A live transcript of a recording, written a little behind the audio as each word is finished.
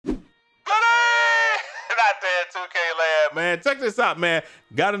there, 2K Lab, man. Check this out, man.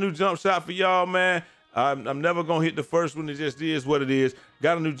 Got a new jump shot for y'all, man. I'm never gonna hit the first one. It just is what it is.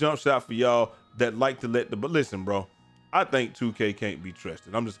 Got a new jump shot for y'all that like to let the, but listen, bro, I think 2K can't be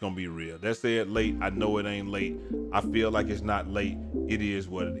trusted. I'm just gonna be real. They said late. I know it ain't late. I feel like it's not late. It is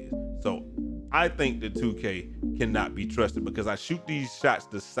what it is. So I think that 2K cannot be trusted because I shoot these shots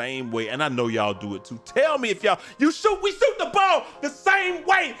the same way, and I know y'all do it too. Tell me if we shoot the ball the same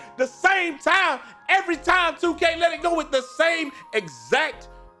way, the same time, every time. 2K let it go with the same exact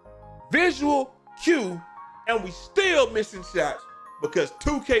visual cue, and we still missing shots because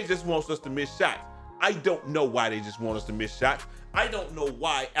 2K just wants us to miss shots. I don't know why they just want us to miss shots. I don't know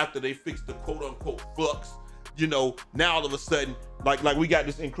why after they fixed the quote unquote flux, you know, now all of a sudden, like we got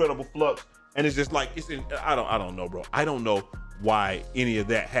this incredible flux, and it's just like, I don't know, bro. I don't know why any of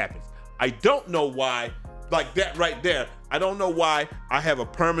that happens. I don't know why, like that right there, I don't know why I have a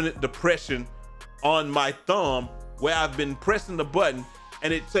permanent depression on my thumb where I've been pressing the button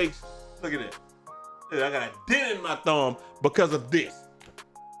and it takes, look at it. I got a dent in my thumb because of this.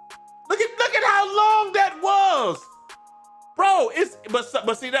 Look at how long that was. Bro,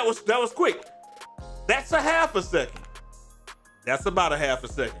 but see, that was quick. That's a half a second. That's about a half a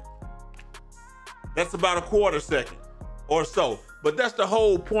second. That's about a quarter second or so. But that's the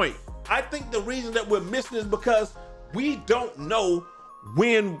whole point. I think the reason that we're missing is because we don't know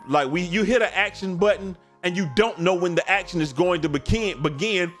when, like you hit an action button and you don't know when the action is going to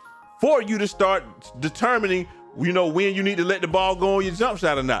begin for you to start determining, you know, when you need to let the ball go on your jump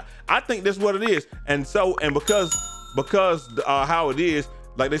shot or not. I think that's what it is. And so, and because how it is,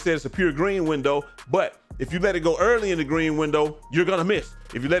 like they said, it's a pure green window, but if you let it go early in the green window, you're gonna miss.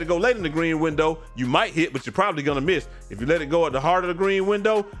 If you let it go late in the green window, you might hit, but you're probably gonna miss. If you let it go at the heart of the green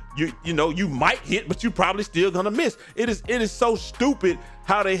window, you know, you might hit, but you're probably still gonna miss. It is so stupid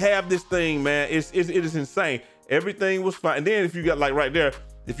how they have this thing, man. It is insane. Everything was fine. And then if you got, like right there,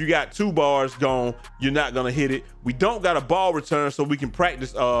 if you got 2 bars gone, you're not gonna hit it. We don't got a ball return, so we can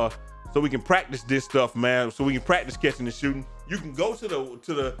practice this stuff, man. So we can practice catching and shooting. You can go to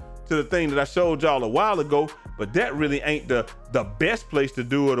the thing that I showed y'all a while ago, but that really ain't the best place to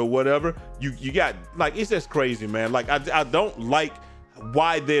do it or whatever. You got, like, it's just crazy, man. Like I don't like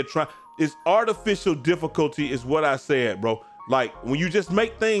why they're trying. It's artificial difficulty is what I said, bro. Like when you just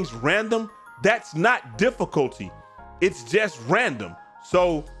make things random, that's not difficulty. It's just random.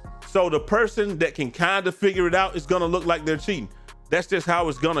 So the person that can kind of figure it out is gonna look like they're cheating. That's just how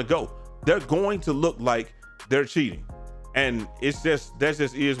it's gonna go. They're going to look like they're cheating. And that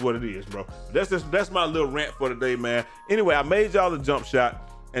just is what it is, bro. That's my little rant for today, man. Anyway, I made y'all a jump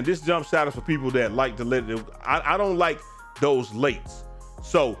shot, and this jump shot is for people that like to let it. I don't like those lates.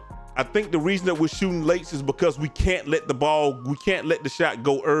 So I think the reason that we're shooting lates is because we can't let the shot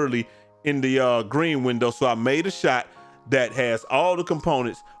go early in the green window. So I made a shot that has all the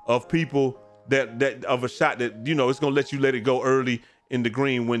components of people that of a shot that, you know, it's gonna let you let it go early in the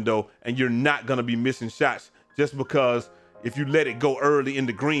green window, and you're not gonna be missing shots just because if you let it go early in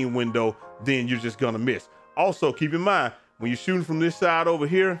the green window, then you're just gonna miss. Also, keep in mind, when you're shooting from this side over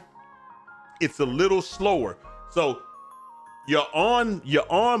here, it's a little slower. So your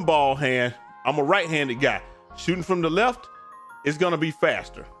on ball hand, I'm a right-handed guy. Shooting from the left, it's gonna be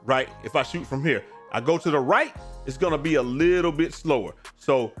faster, right? If I shoot from here, I go to the right, it's gonna be a little bit slower.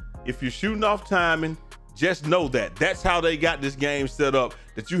 So if you're shooting off timing, just know that. That's how they got this game set up,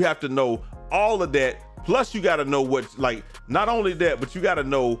 that you have to know all of that. Plus you gotta know what, like, not only that, but you gotta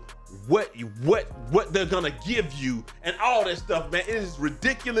know what they're gonna give you and all that stuff, man. It is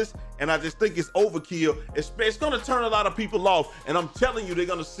ridiculous, and I just think it's overkill. It's gonna turn a lot of people off, and I'm telling you, they're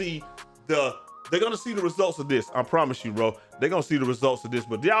gonna see the results of this. I promise you, bro. They're gonna see the results of this,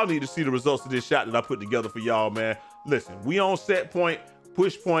 but y'all need to see the results of this shot that I put together for y'all, man. Listen, we on set point,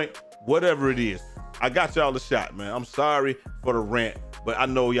 push point, whatever it is. I got y'all a shot, man. I'm sorry for the rant, but I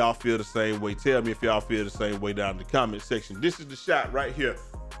know y'all feel the same way. Tell me if y'all feel the same way down in the comment section. This is the shot right here.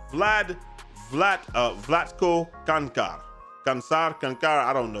 Vlatko Kankar,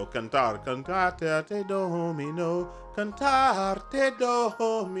 I don't know. Cantar te domino, cantar te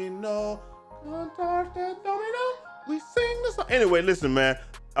domino, cantar te domino. We sing the song. Anyway, listen, man.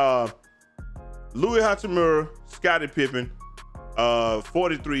 Louis Hachimura, Scottie Pippen,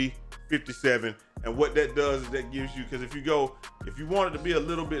 43-57. And what that does is that gives you, because if you want it to be a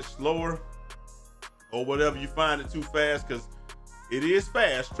little bit slower or whatever, you find it too fast, because it is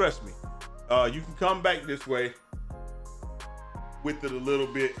fast, trust me. You can come back this way with it a little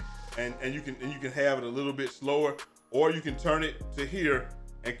bit, and you can have it a little bit slower, or you can turn it to here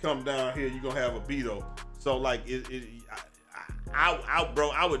and come down here. You're gonna have a beato. So like bro,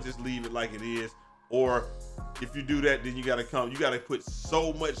 I would just leave it like it is, Or if you do that, then you gotta put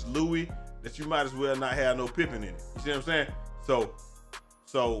so much Louis that you might as well not have no Pippen in it. You see what I'm saying?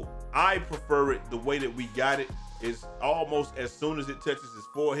 So I prefer it the way that we got it. Is almost as soon as it touches his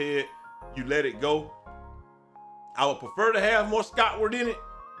forehead, you let it go. I would prefer to have more Scotward in it,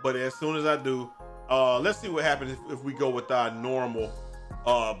 but as soon as I do, let's see what happens if we go with our normal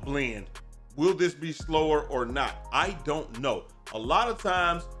blend. Will this be slower or not? I don't know. A lot of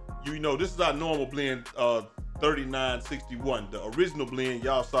times, you know, this is our normal blend, 3961. The original blend,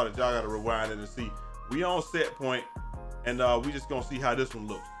 y'all saw that, y'all gotta rewind it and see. We on set point, and we just gonna see how this one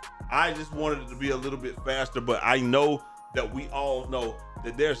looks. I just wanted it to be a little bit faster, but I know that we all know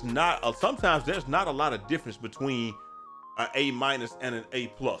that there's not, sometimes there's not a lot of difference between an A- and an A+.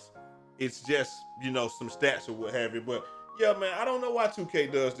 It's just, you know, some stats or what have you. But yeah, man, I don't know why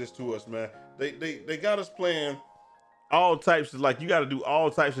 2K does this to us, man. They got us playing all types of, like, you got to do all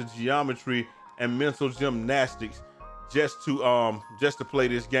types of geometry and mental gymnastics just to play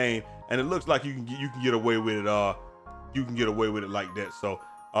this game, and it looks like you can get away with it. You can get away with it like that. So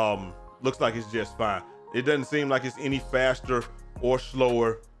looks like it's just fine. It doesn't seem like it's any faster or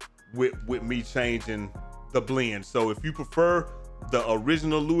slower with me changing the blend. So if you prefer the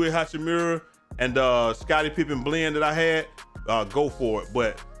original Louis Hachimura and Scottie Pippen blend that I had, go for it.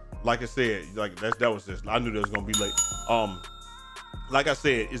 But like I said, like that was just, I knew that was gonna be late. Like I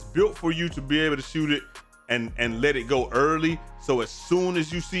said, it's built for you to be able to shoot it and let it go early. So as soon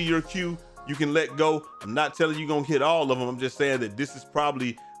as you see your cue, you can let go. I'm not telling you gonna hit all of them. I'm just saying that this is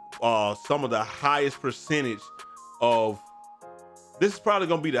probably some of the highest percentage of, this is probably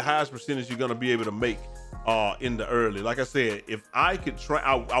gonna be the highest percentage you're gonna be able to make in the early. Like I said, if I could try,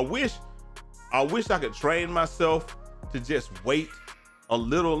 I wish I could train myself to just wait a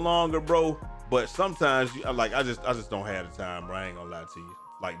little longer, bro. But sometimes I just don't have the time, bro. I ain't gonna lie to you.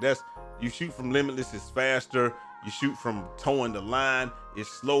 Like, that's, you shoot from Limitless, it's faster. You shoot from towing the line, it's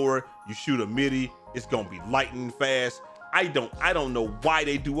slower. You shoot a midi, it's gonna be lightning fast. I don't know why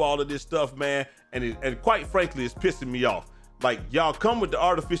they do all of this stuff, man. And quite frankly, it's pissing me off. Like, y'all come with the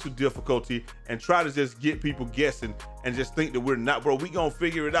artificial difficulty and try to just get people guessing and just think that we're not, bro. We gonna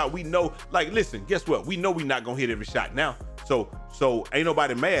figure it out. We know, like, listen, guess what? We know we not gonna hit every shot now. So ain't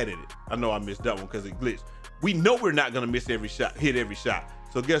nobody mad at it. I know I missed that one because it glitched. We know we're not gonna miss every shot, hit every shot.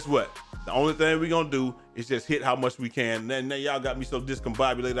 So guess what? The only thing we gonna do is just hit how much we can. And now y'all got me so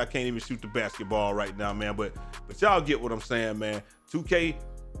discombobulated I can't even shoot the basketball right now, man. But y'all get what I'm saying, man. 2K,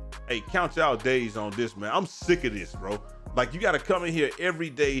 hey, count y'all days on this, man. I'm sick of this, bro. Like, you gotta come in here every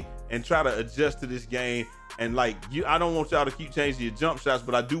day and try to adjust to this game. And like, I don't want y'all to keep changing your jump shots,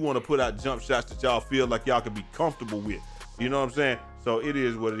 but I do want to put out jump shots that y'all feel like y'all can be comfortable with. You know what I'm saying? So it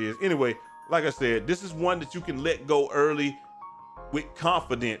is what it is. Anyway, like I said, this is one that you can let go early with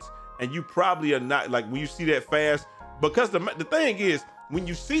confidence. And you probably are not, like, when you see that fast, because the thing is, when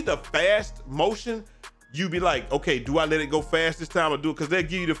you see the fast motion, you be like, okay, do I let it go fast this time or do it? Because they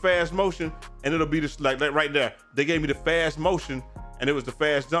give you the fast motion and it'll be this, like that right there. They gave me the fast motion and it was the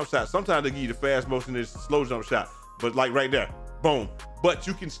fast jump shot. Sometimes they give you the fast motion and it's the slow jump shot, but like right there, boom. But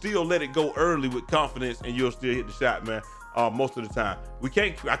you can still let it go early with confidence and you'll still hit the shot, man. Most of the time.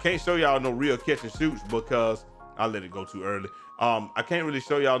 I can't show y'all no real catch and shoots because I let it go too early. I can't really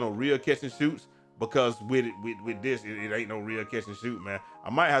show y'all no real catch and shoots because with this, it ain't no real catch and shoot, man. I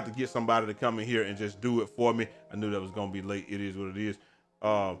might have to get somebody to come in here and just do it for me. I knew that was gonna be late. It is what it is.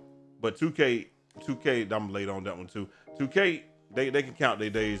 But 2K, I'm late on that one too. 2K, they can count their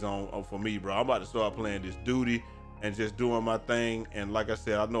days on for me, bro. I'm about to start playing this duty and just doing my thing. And like I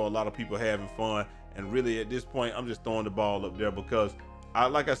said, I know a lot of people having fun. And really at this point, I'm just throwing the ball up there because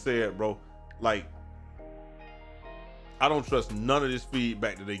like I said, bro, like, I don't trust none of this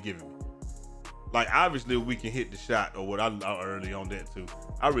feedback that they giving me. Like, obviously we can hit the shot or what, I'm early on that too.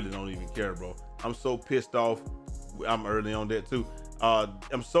 I really don't even care, bro. I'm so pissed off. I'm early on that too.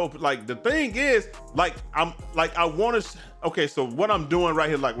 I'm so, like, the thing is, like, I want to, okay, so what I'm doing right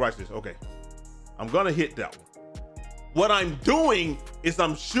here, like, watch this. Okay, I'm gonna hit that one. What I'm doing is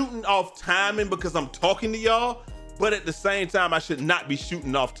I'm shooting off timing because I'm talking to y'all, but at the same time, I should not be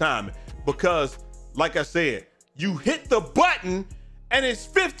shooting off timing because, like I said, you hit the button and it's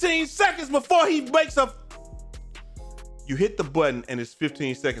 15 seconds before he makes a, you hit the button and it's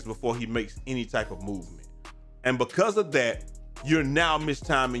 15 seconds before he makes any type of movement. And because of that, you're now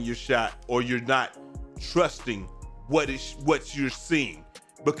mistiming your shot or you're not trusting what you're seeing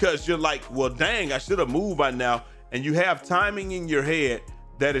because you're like, well, dang, I should have moved by now. And you have timing in your head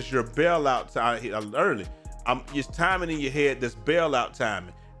that is your bailout time early. It's timing in your head that's bailout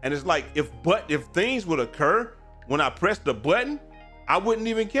timing. And it's like, if things would occur when I press the button, I wouldn't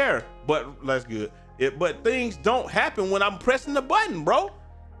even care. But that's good. But things don't happen when I'm pressing the button, bro.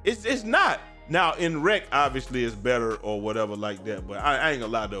 It's not. Now in rec, obviously it's better or whatever like that, but I ain't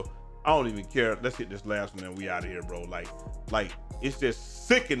gonna lie though. I don't even care. Let's hit this last one and we out of here, bro. Like it's just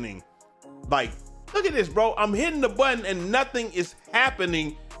sickening. Like, look at this, bro. I'm hitting the button and nothing is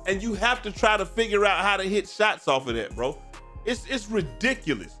happening, and you have to try to figure out how to hit shots off of that, bro. It's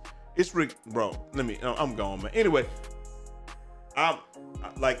ridiculous. Bro, I'm gone, man. Anyway, I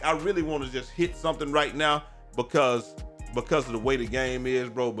really want to just hit something right now because of the way the game is,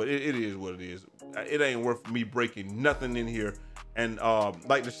 bro. But it is what it is. It ain't worth me breaking nothing in here. And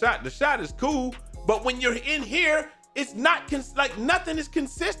like the shot is cool, but when you're in here, it's not like nothing is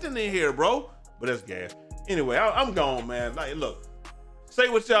consistent in here, bro. But that's gas. Anyway, I'm gone, man. Like, look, say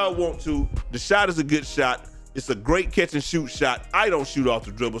what y'all want to. The shot is a good shot. It's a great catch and shoot shot. I don't shoot off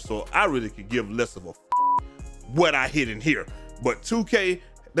the dribble, so I really could give less of a what I hit in here. But 2K,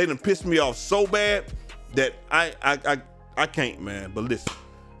 they done pissed me off so bad that I can't, man. But listen,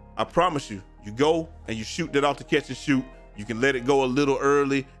 I promise you, you go and you shoot that off the catch and shoot. You can let it go a little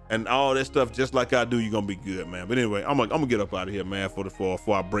early and all that stuff, just like I do. You're gonna be good, man. But anyway, I'm gonna get up out of here, man, before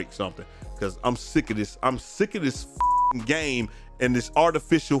I break something, because I'm sick of this. I'm sick of this game and this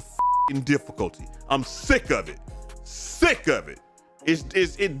artificial difficulty. I'm sick of it. Sick of it.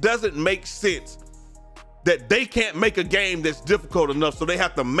 It doesn't make sense that they can't make a game that's difficult enough, so they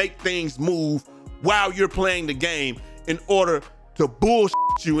have to make things move while you're playing the game in order to bullshit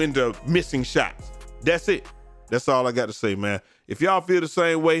you into missing shots. That's it. That's all I got to say, man. If y'all feel the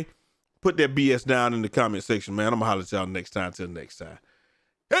same way, put that BS down in the comment section, man. I'm gonna holler at y'all next time. Till next time.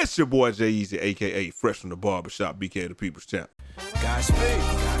 It's your boy Jay Easy, aka Fresh from the Barbershop, BK the People's Champ.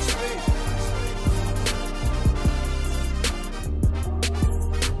 Godspeed.